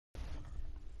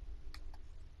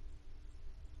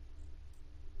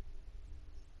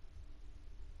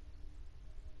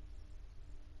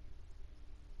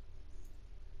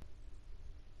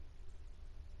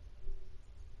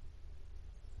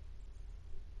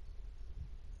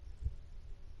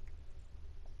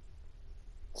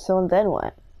So then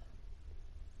what?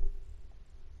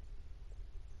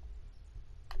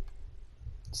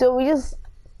 So we just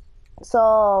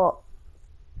saw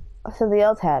something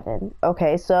else happen.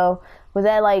 Okay, so was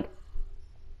that like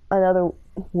another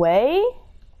way?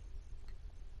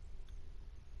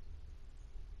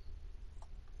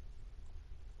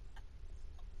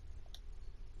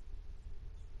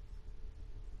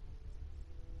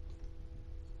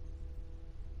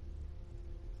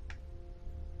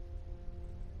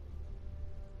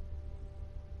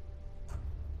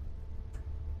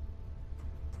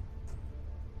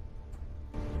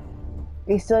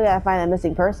 We still gotta find that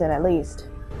missing person at least.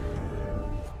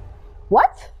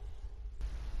 What?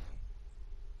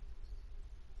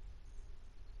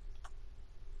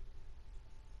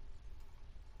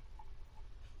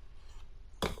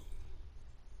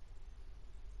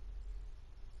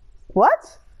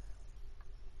 What?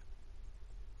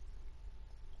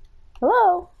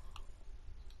 Hello?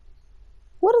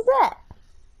 What is that?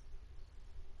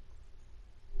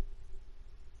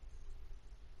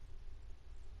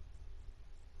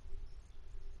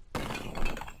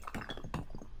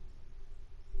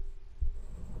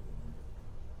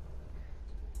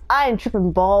 I am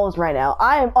tripping balls right now.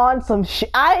 I am on some shit.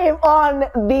 I am on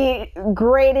the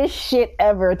greatest shit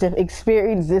ever to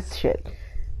experience this shit.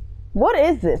 What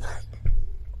is this?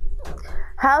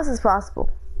 How is this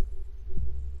possible?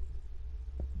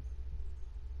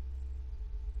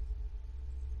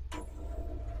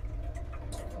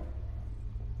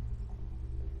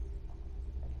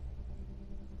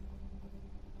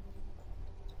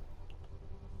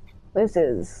 This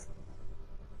is...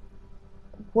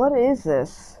 What is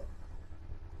this?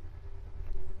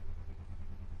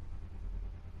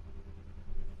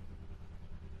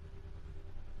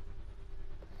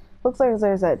 Looks like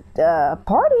there's a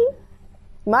party.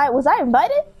 Was I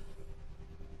invited?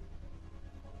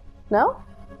 No?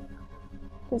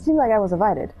 It seemed like I was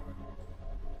invited.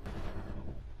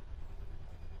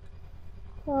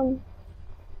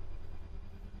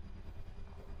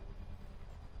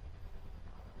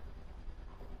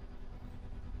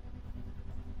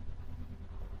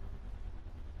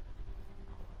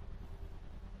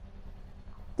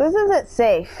 This isn't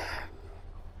safe.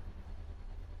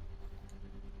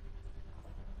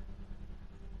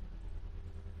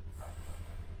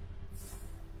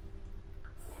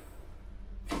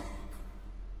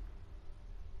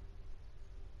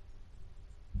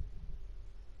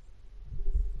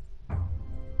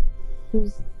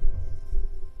 Who's...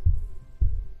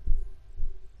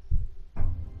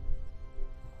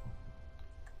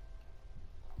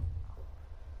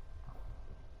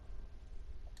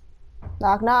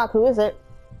 Knock knock, who is it?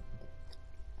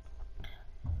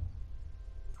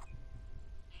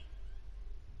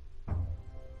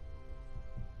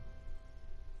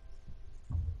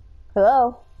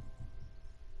 Hello?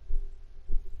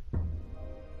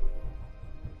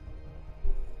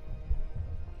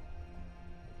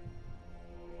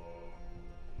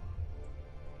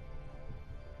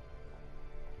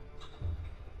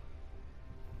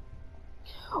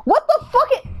 What the fuck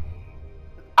it...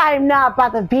 I'm not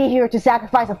about to be here to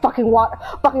sacrifice a fucking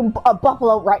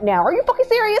buffalo right now. Are you fucking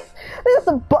serious? This is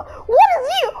a what is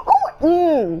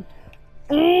you?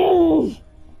 Who?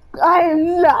 I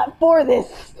am not for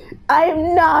this. I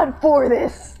am not for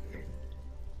this.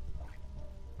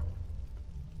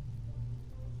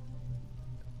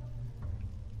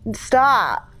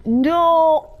 Stop.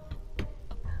 No.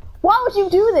 Why would you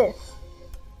do this?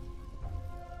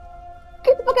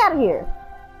 Get the fuck out of here.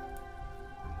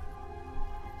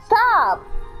 Stop.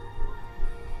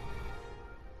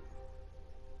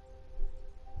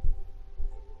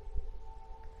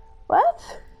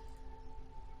 What?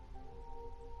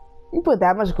 You put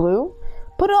that much glue?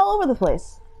 Put it all over the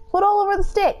place. Put it all over the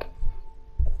stick.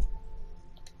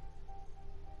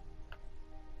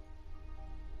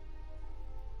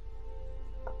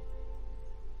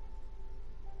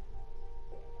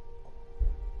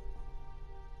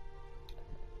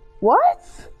 What?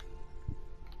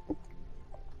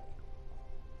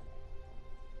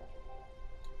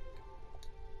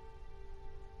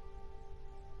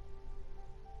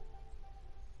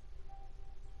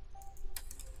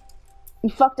 You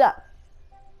fucked up.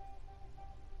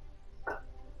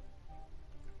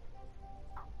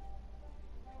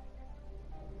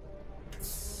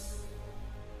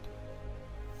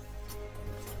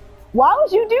 Why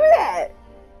would you do that?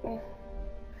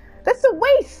 That's a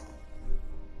waste.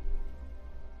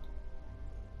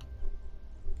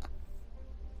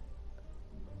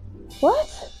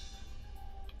 What?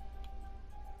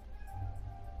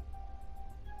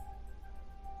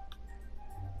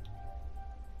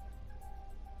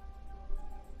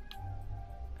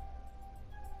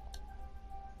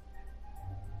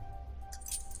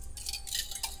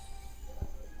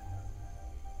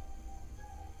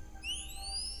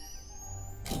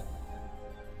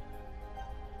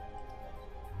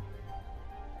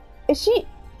 Is she?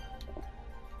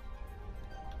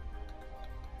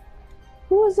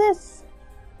 Who is this?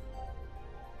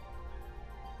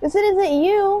 This isn't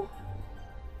you.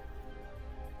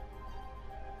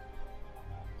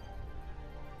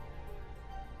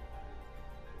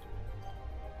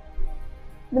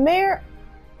 The mayor,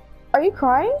 are you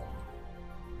crying?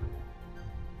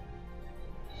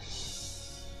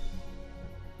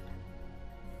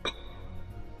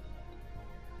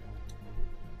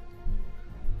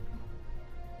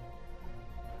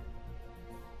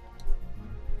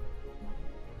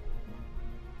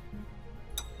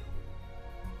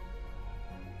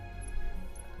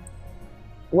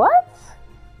 What?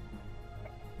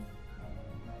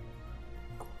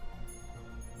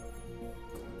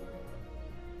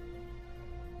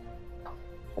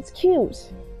 That's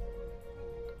cute.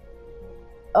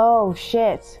 Oh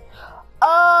shit.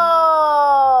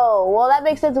 Oh, well that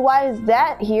makes sense. Why is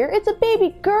that here? It's a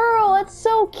baby girl. It's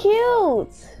so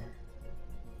cute.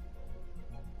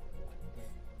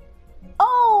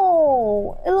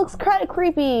 Oh, it looks kind of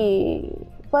creepy,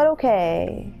 but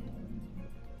okay.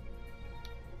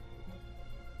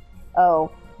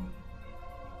 Oh.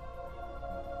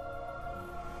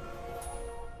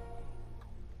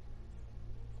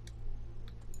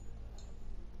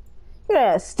 You're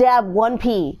gonna stab one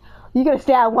pea. You're gonna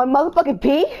stab one motherfucking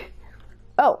pea?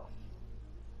 Oh.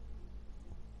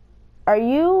 Are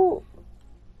you...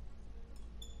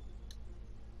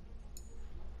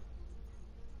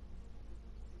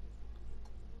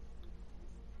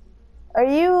 Are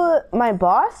you my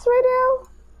boss right now?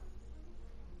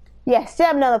 Yeah,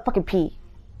 stab another fucking pea.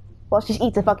 While she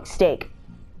eats a fucking steak.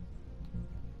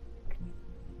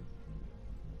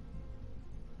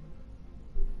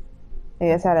 I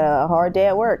guess had a hard day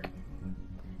at work.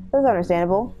 That's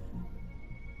understandable.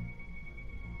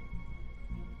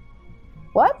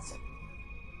 What?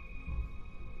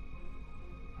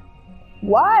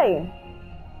 Why?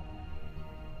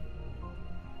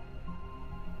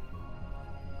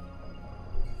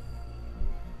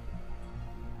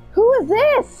 Who is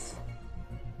this?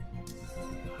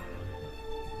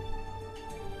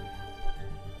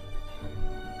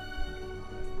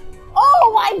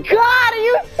 Oh my god, are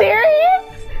you serious?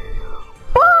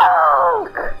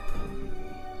 Fuck!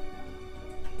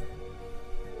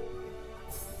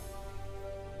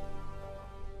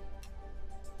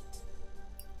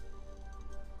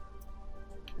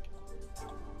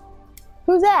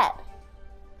 Who's that?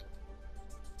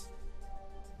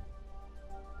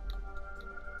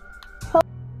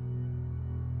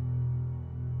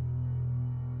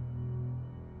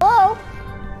 Hello?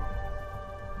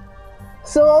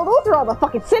 So those are all the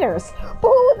fucking sinners. But who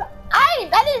was I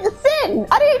didn't sin.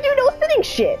 I didn't do no sinning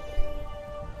shit.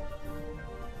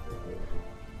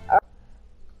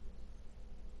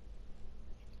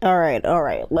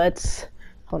 Alright, let's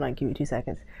hold on, give me 2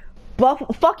 seconds.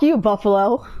 Fuck you,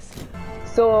 Buffalo.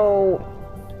 So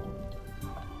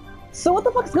what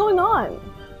the fuck's going on?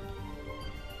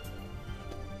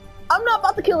 I'm not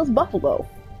about to kill this buffalo.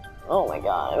 Oh my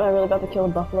god, am I really about to kill a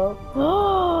buffalo?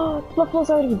 Oh, the buffalo's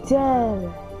already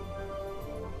dead.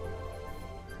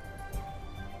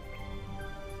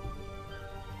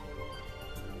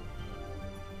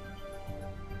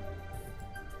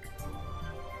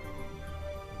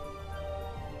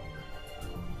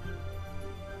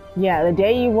 Yeah, the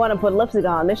day you want to put lipstick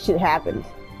on, this shit happened.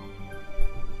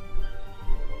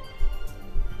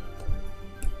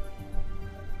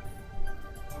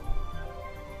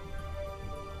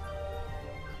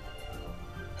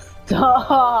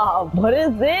 Stop! What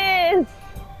is this?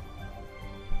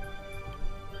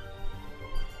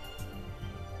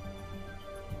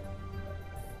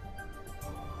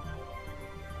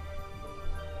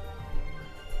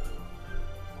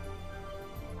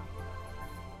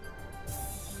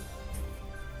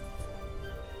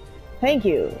 Thank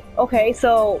you. Okay,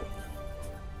 so...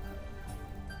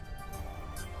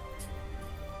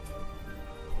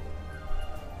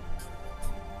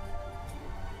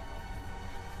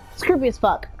 It's creepy as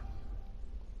fuck.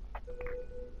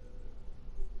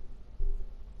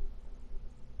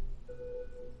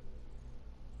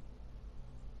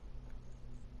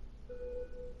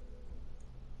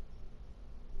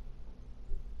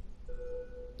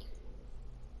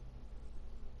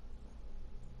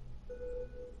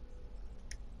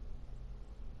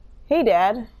 Hey,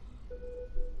 Dad.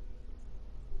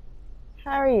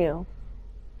 How are you?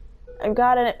 I've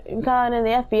gotten in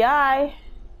the FBI.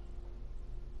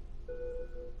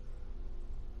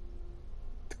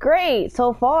 It's great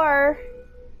so far.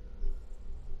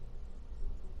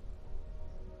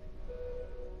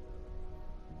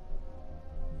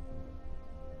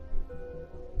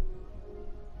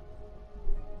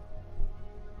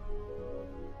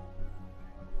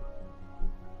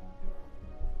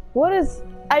 What is...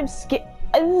 I'm scared.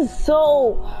 This is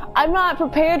so... I'm not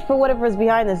prepared for whatever is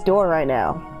behind this door right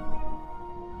now.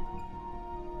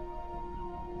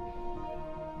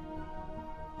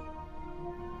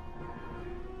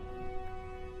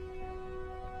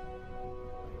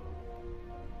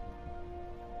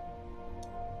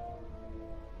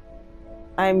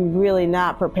 I'm really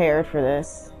not prepared for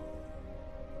this.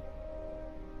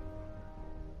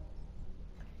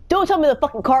 Don't tell me the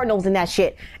fucking Cardinals and that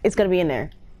shit. It's gonna be in there.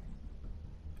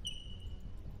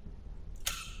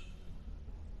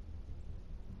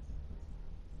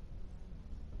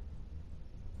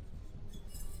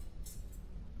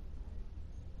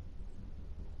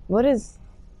 What is...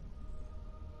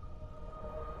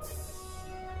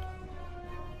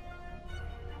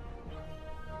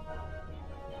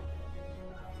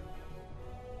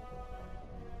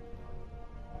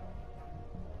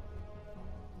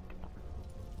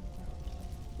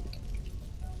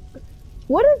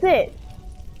 What is it?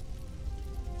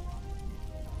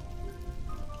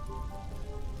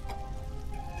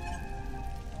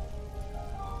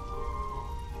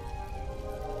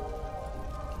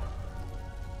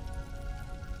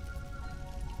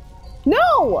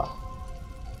 No!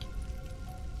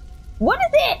 What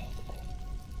is it?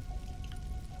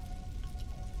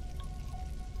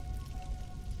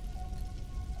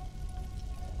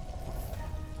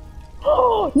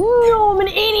 Oh, no, I'm an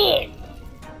idiot!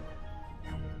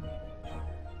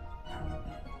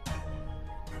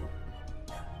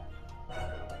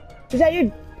 Is that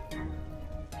your...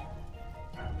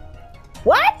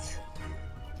 What?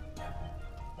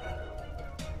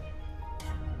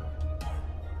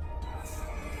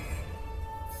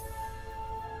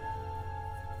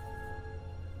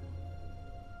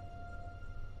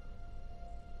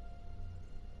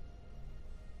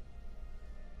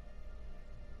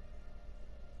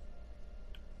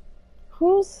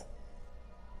 Who's...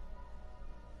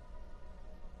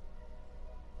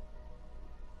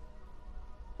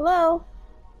 Hello?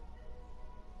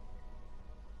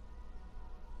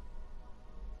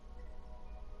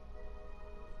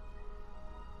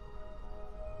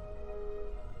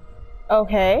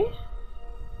 Okay.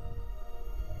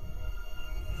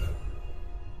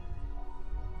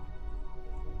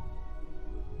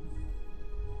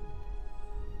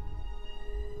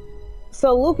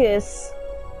 So Lucas...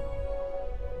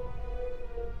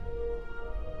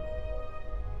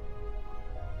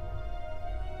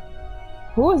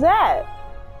 Who is that?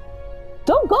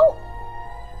 Don't go!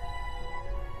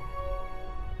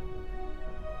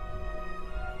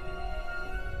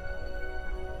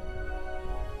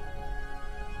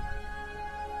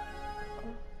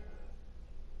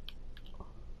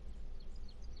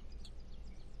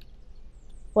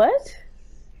 What?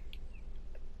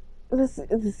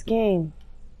 This game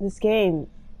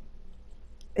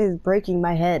is breaking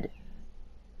my head.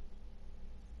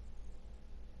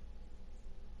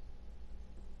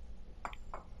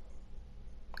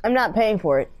 I'm not paying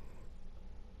for it.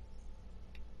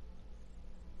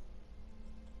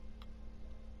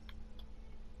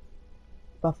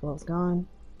 Buffalo's gone.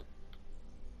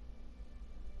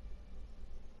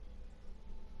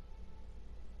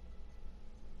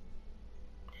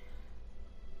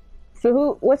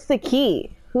 So what's the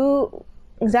key?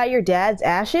 Is that your dad's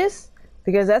ashes?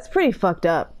 Because that's pretty fucked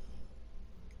up.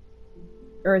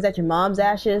 Or is that your mom's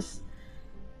ashes?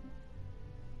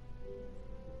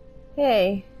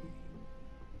 Hey.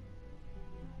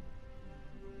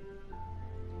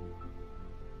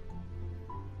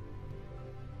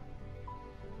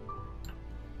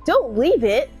 Don't leave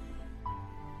it.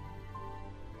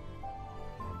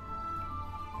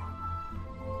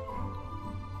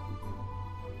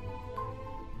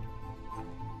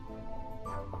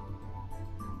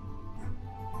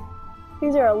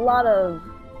 These are a lot of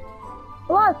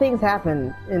things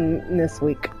happen in this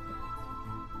week.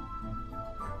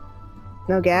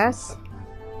 No gas?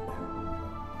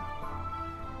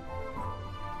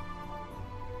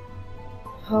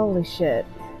 Holy shit.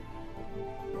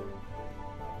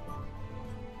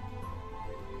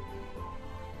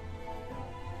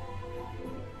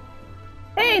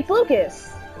 Hey, it's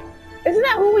Lucas. Isn't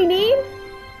that who we need?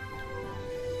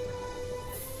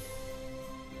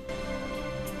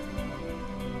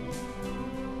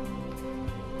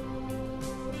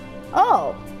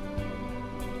 Oh.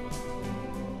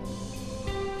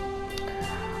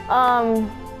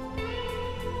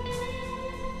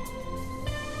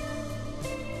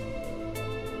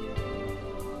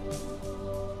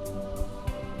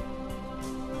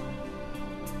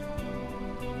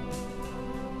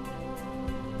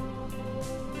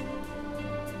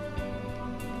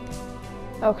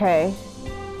 Okay.